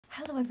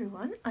Hello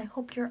everyone, I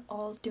hope you're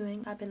all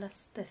doing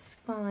fabulous this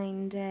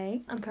fine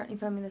day. I'm currently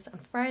filming this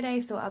on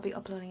Friday, so I'll be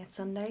uploading it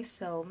Sunday,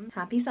 so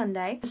happy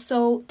Sunday.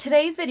 So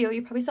today's video,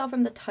 you probably saw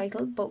from the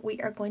title, but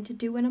we are going to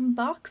do an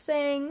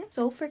unboxing.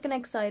 So freaking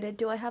excited.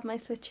 Do I have my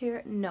Switch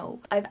here?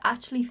 No. I've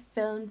actually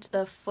filmed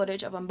the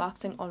footage of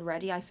unboxing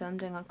already. I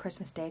filmed it on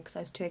Christmas Day because I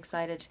was too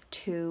excited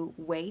to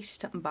wait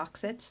to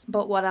unbox it.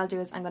 But what I'll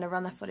do is I'm going to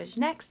run that footage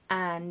next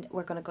and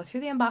we're going to go through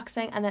the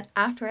unboxing, and then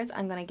afterwards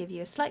I'm going to give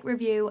you a slight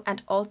review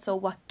and also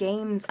what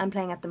games I'm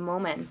playing at the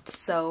moment.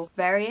 So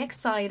very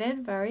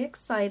excited, very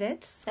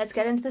excited. Let's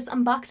get into this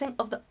unboxing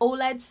of the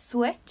OLED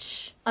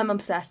Switch. I'm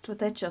obsessed with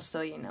it, just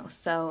so you know,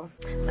 so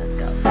let's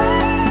go.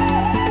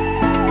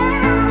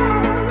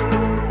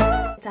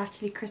 It's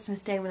actually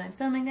Christmas Day when I'm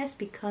filming this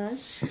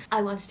because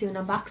I want to do an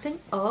unboxing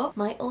of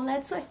my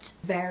OLED Switch.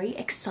 Very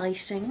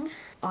exciting,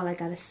 all I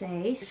gotta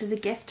say. This is a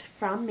gift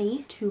from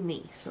me to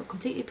me, so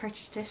completely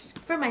purchased it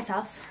for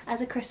myself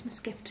as a Christmas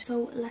gift.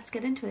 So let's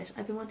get into it.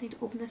 I've been wanting to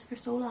open this for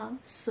so long,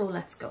 so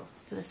let's go.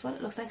 So this is what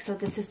it looks like. So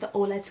this is the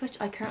OLED Switch.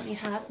 I currently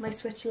have my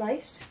Switch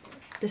Lite.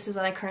 This is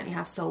what I currently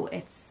have, so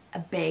it's a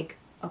big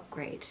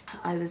upgrade.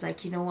 I was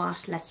like, you know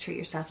what, let's treat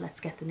yourself,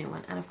 let's get the new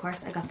one. And of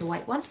course I got the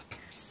white one,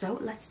 so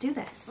let's do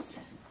this.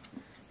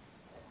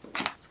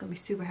 It's gonna be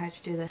super hard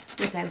to do this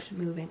without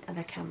moving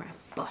the camera,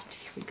 but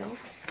here we go.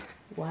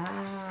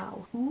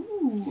 Wow.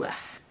 Ooh.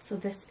 So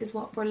this is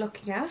what we're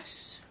looking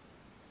at.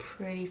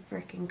 Pretty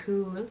freaking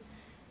cool,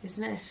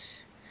 isn't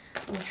it?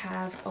 We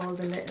have all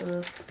the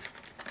little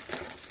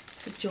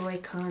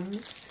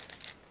Joy-Cons.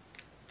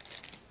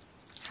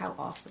 How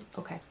awesome.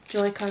 Okay,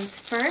 Joy-Cons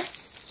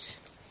first.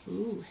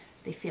 Ooh,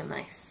 they feel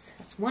nice.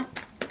 That's one.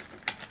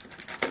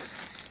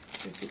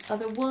 This is the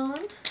other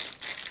one.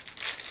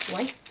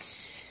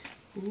 White.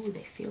 Ooh,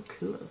 they feel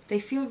cool. They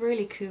feel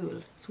really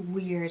cool. It's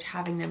weird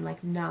having them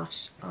like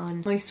not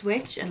on my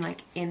Switch and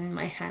like in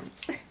my hand.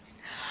 I'm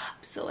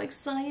so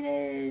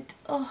excited.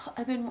 Oh,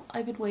 I've been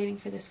waiting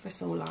for this for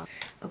so long.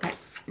 Okay,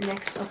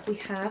 next up we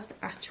have the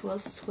actual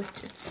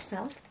Switch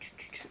itself.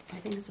 I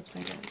think it's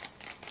upside down.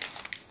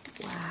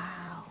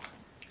 Wow.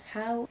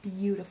 How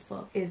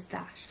beautiful is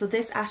that? So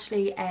this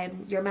actually,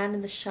 your man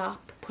in the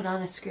shop put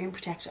on a screen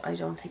protector. I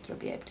don't think you'll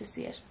be able to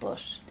see it,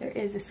 but there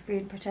is a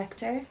screen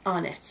protector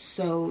on it.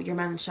 So your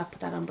man in the shop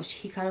put that on, but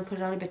he kind of put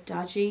it on a bit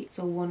dodgy.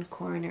 So one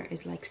corner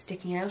is like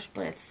sticking out,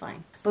 but it's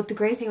fine. But the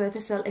great thing about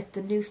this, well, it's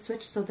the new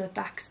Switch, so the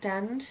back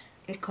stand,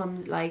 it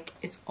comes like,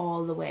 it's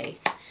all the way.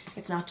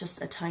 It's not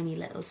just a tiny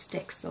little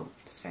stick, so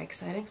it's very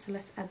exciting. So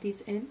let's add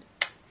these in.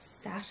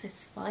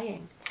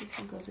 Satisfying. This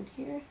one goes in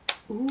here.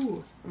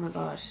 Ooh, oh my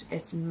gosh,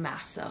 it's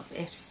massive.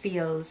 It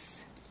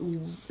feels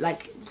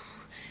like,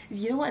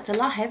 you know what, it's a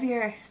lot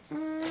heavier.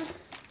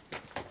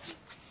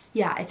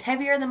 Yeah, it's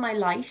heavier than my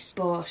Lite,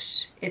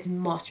 but it's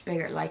much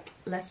bigger. Like,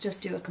 let's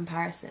just do a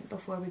comparison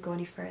before we go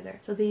any further.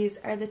 So these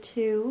are the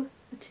two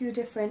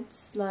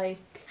difference.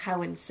 Like,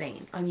 how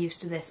insane. I'm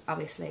used to this,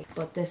 obviously,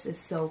 but this is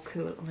so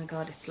cool. Oh my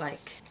god, it's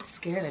like, I'm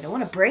scared. I don't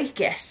want to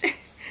break it.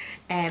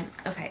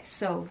 Okay,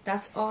 so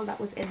that's all that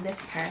was in this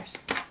part.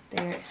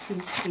 There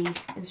seems to be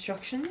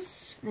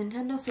instructions.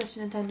 Nintendo Switch,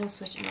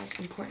 and like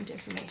important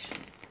information.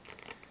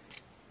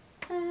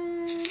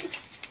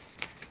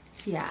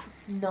 Yeah,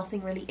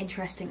 nothing really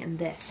interesting in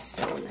this,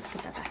 so let's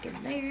put that back in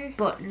there.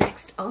 But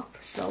next up,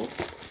 so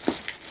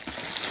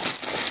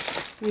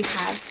we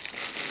have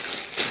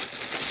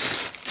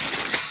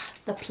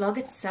the plug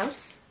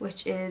itself,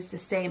 which is the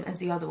same as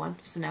the other one.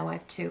 So now I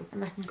have two,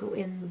 and that can go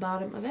in the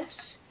bottom of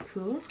it.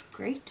 Cool,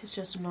 great. It's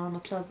just a normal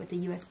plug with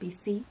the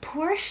USB-C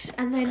port.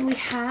 And then we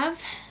have,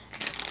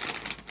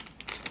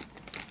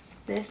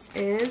 this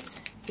is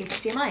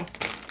HDMI.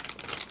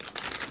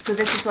 So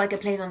this is so I can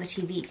play it on the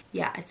TV.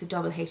 Yeah, it's a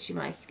double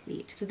HDMI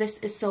lead. So this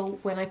is so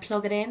when I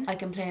plug it in, I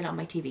can play it on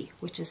my TV,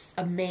 which is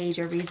a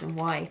major reason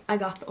why I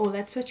got the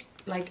OLED Switch.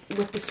 Like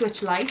with the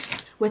Switch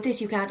Lite, with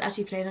this you can't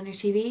actually play it on your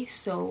TV,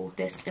 so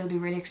it'll be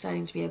really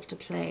exciting to be able to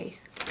play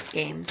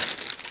games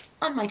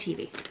on my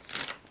TV.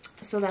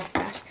 So that's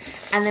that.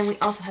 And then we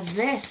also have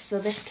this, so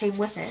this came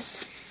with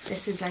it.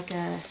 This is like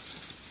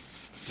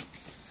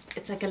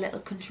it's like a little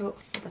control,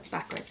 oh, that's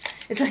backwards.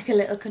 It's like a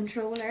little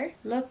controller.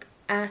 Look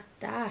at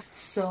that.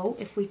 So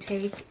if we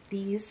take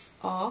these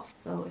off,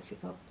 so if we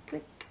go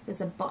click,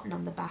 there's a button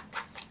on the back.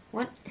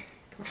 One,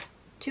 come on,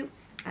 two.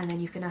 And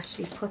then you can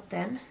actually put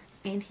them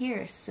in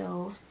here.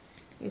 So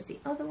here's the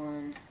other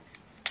one,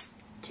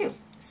 two.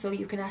 So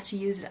you can actually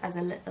use it as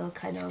a little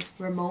kind of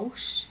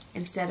remote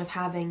instead of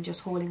having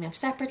just holding them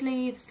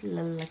separately. It's a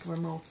little like a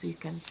remote, so you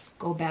can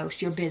go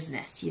about your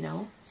business, you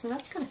know. So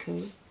that's kind of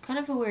cool. Kind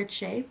of a weird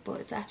shape, but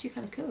it's actually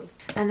kind of cool.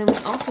 And then we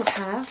also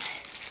have,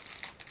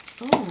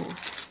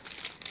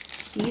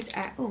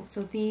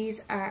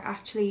 these are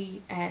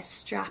actually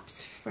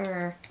straps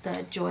for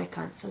the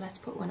Joy-Con. So let's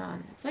put one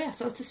on. So yeah,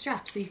 so it's a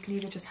strap, so you can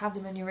either just have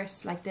them on your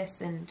wrists like this,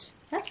 and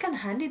that's kind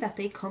of handy that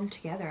they come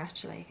together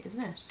actually,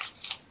 isn't it?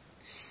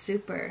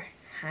 Super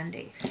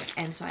handy.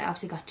 And so I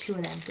obviously got two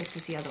of them. This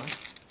is the other one.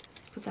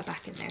 put that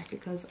back in there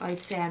because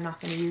I'd say I'm not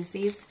going to use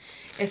these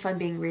if I'm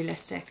being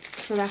realistic.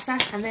 So that's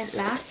that. And then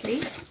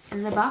lastly,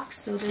 in the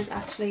box, so there's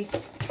actually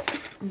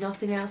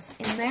nothing else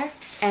in there,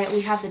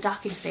 we have the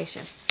docking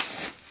station.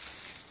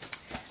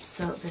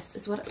 So this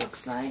is what it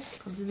looks like. It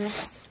comes in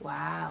this.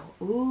 Wow.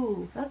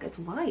 Ooh, look, it's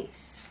white.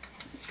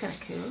 It's kind of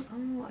cool.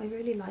 Oh, I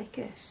really like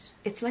it.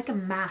 It's like a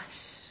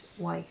matte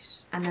white.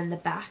 And then the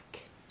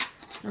back, I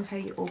don't know how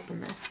you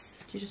open this.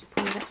 Do you just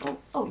pull it out?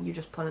 Oh, you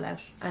just pull it out.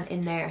 And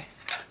in there,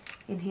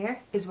 in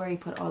here is where you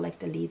put all like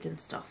the leads and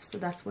stuff. So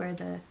that's where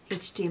the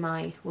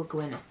HDMI will go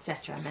in,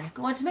 etc. And then it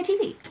go onto my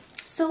TV.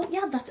 So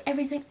yeah, that's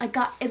everything I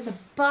got in the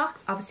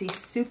box. Obviously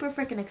super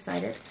freaking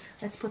excited.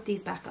 Let's put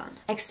these back on.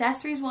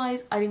 Accessories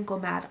wise, I didn't go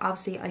mad.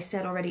 Obviously I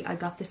said already I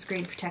got the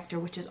screen protector,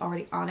 which is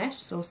already on it.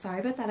 So sorry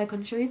about that, I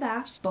couldn't show you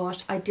that.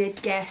 But I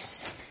did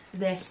get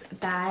this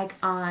bag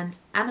on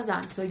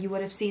Amazon. So you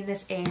would have seen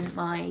this in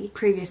my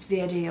previous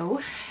video.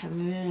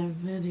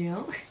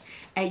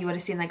 You would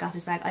have seen I got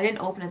this bag. I didn't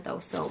open it though,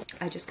 so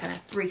I just kind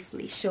of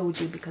briefly showed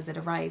you because it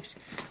arrived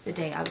the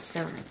day I was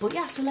filming. But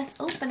yeah, so let's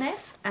open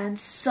it and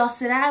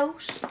suss it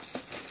out.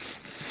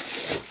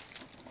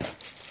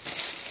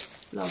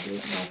 Lovely,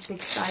 nice big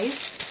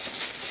size.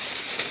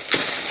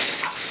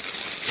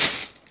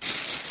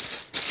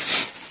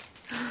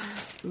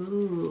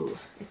 Ooh,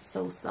 it's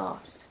so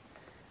soft.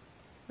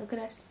 Look at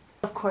it.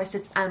 Of course,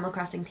 it's Animal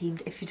Crossing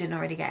themed if you didn't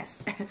already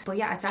guess. But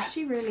yeah, it's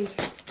actually really,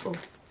 oh,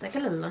 it's like a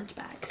little lunch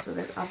bag. So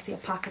there's obviously a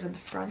pocket in the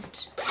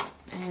front.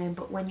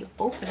 But when you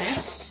open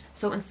it,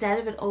 so instead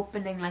of it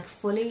opening like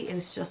fully,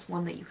 it's just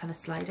one that you kind of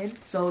slide in.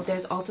 So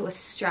there's also a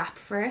strap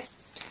for it.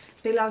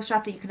 Big long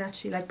strap that you can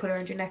actually like put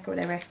around your neck or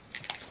whatever.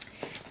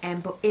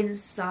 But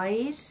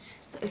inside,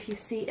 so if you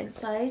see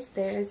inside,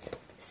 there's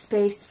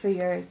space for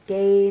your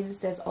games.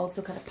 There's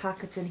also kind of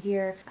pockets in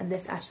here, and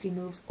this actually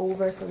moves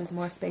over, so there's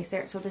more space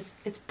there. So this,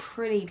 it's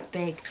pretty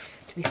big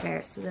to be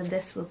fair. So then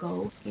this will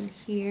go in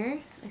here,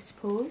 I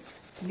suppose.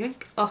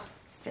 Yoink. Oh,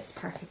 fits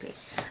perfectly.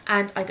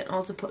 And I can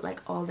also put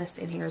like all this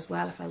in here as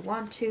well if I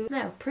want to.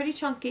 Now, pretty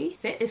chunky.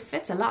 It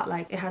fits a lot.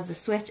 Like, it has the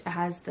switch, it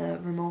has the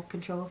remote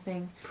control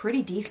thing.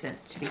 Pretty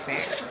decent to be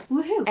fair.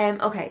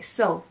 Woohoo! Okay,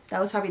 so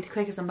that was probably the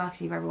quickest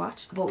unboxing you've ever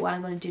watched. But what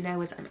I'm going to do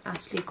now is I'm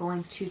actually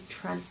going to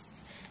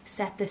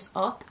set this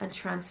up and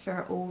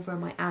transfer over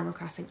my Animal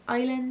Crossing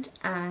island,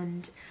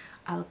 and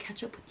I'll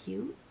catch up with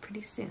you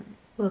pretty soon.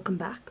 Welcome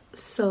back.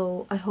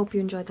 So I hope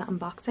you enjoyed that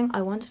unboxing.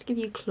 I wanted to give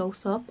you a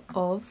close-up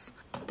of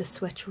the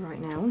Switch right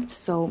now.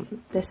 So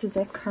this is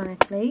it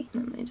currently.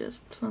 Let me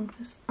just plunk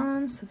this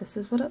on. So this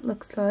is what it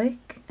looks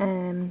like.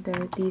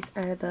 These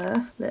are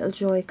the little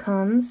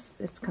Joy-Cons.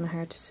 It's kind of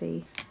hard to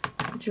see.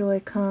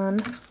 Joy-Con.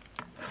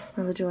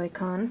 Another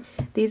Joy-Con.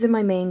 These are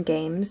my main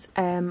games.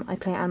 I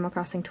play Animal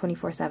Crossing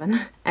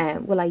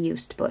 24/7. Well, I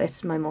used, but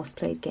it's my most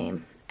played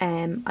game.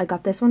 I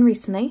got this one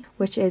recently,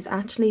 which is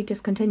actually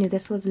discontinued.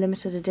 This was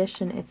limited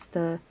edition. It's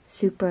the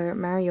Super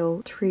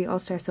Mario 3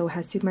 All-Star, so it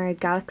has Super Mario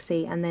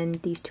Galaxy and then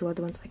these two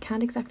other ones. I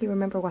can't exactly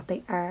remember what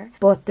they are,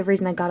 but the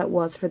reason I got it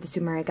was for the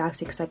Super Mario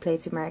Galaxy because I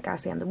played Super Mario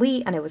Galaxy on the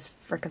Wii and it was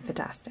freaking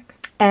fantastic.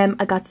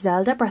 I got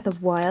Zelda Breath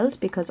of Wild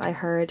because I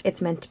heard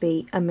it's meant to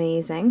be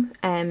amazing.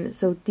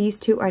 So these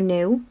two are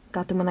new.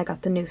 Got them when I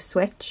got the new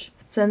Switch.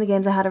 So then the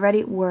games I had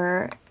already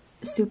were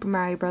Super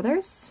Mario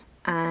Brothers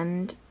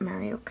and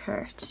Mario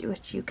Kart,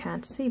 which you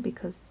can't see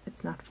because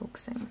it's not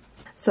focusing.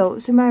 So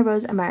Super Mario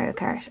Bros. And Mario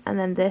Kart, and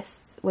then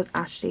this was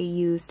actually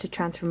used to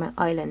transfer my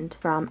island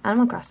from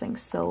Animal Crossing.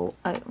 So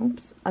I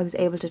was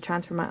able to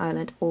transfer my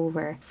island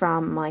over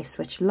from my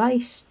Switch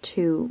Lite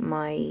to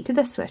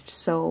the Switch.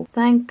 So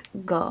thank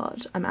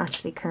God I'm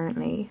actually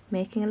currently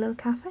making a little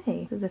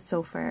cafe. So that's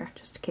so fair,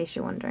 just in case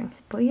you're wondering.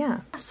 But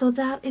yeah, so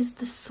that is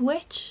the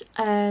Switch.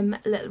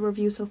 Little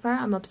review so far.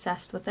 I'm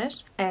obsessed with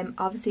it.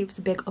 Obviously it was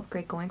a big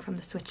upgrade going from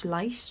the Switch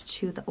Lite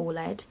to the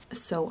OLED.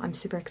 So I'm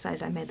super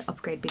excited I made the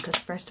upgrade because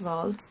first of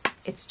all,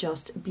 it's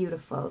just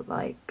beautiful.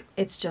 Like,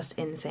 it's just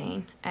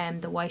insane.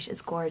 The white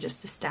is gorgeous.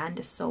 The stand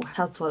is so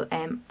helpful.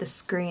 The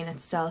screen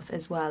itself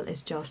as well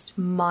is just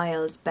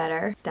miles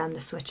better than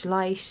the Switch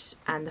Lite,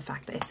 and the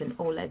fact that it's an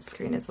OLED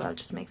screen as well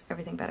just makes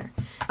everything better.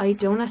 I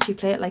don't actually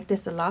play it like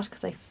this a lot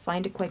because I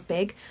find it quite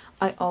big.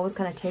 I always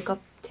kind of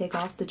take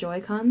off the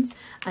Joy-Cons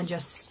and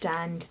just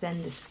stand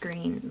then the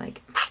screen,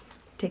 like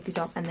take these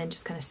off and then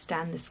just kind of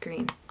stand the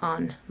screen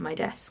on my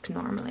desk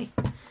normally.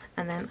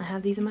 And then I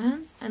have these in my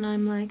hands and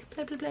I'm like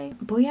play play play.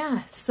 But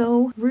yeah,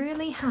 so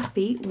really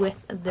happy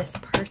with this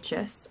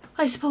purchase.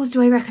 I suppose,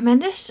 do I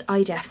recommend it?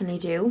 I definitely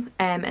do,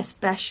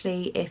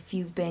 especially if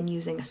you've been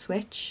using a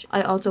Switch.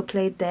 I also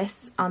played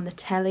this on the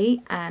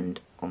telly and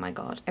oh my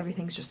god,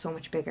 everything's just so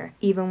much bigger.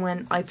 Even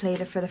when I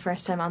played it for the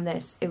first time on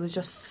this, it was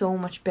just so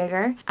much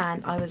bigger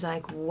and I was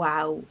like,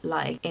 wow,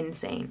 like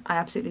insane. I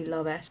absolutely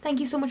love it. Thank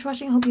you so much for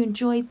watching. I hope you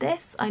enjoyed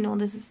this. I know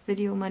this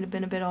video might have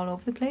been a bit all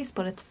over the place,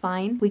 but it's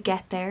fine. We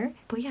get there.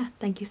 But yeah,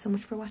 thank you so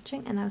much for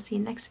watching and I'll see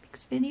you next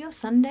week's video,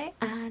 Sunday,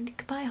 and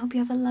goodbye. I hope you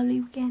have a lovely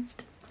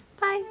weekend.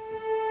 Bye.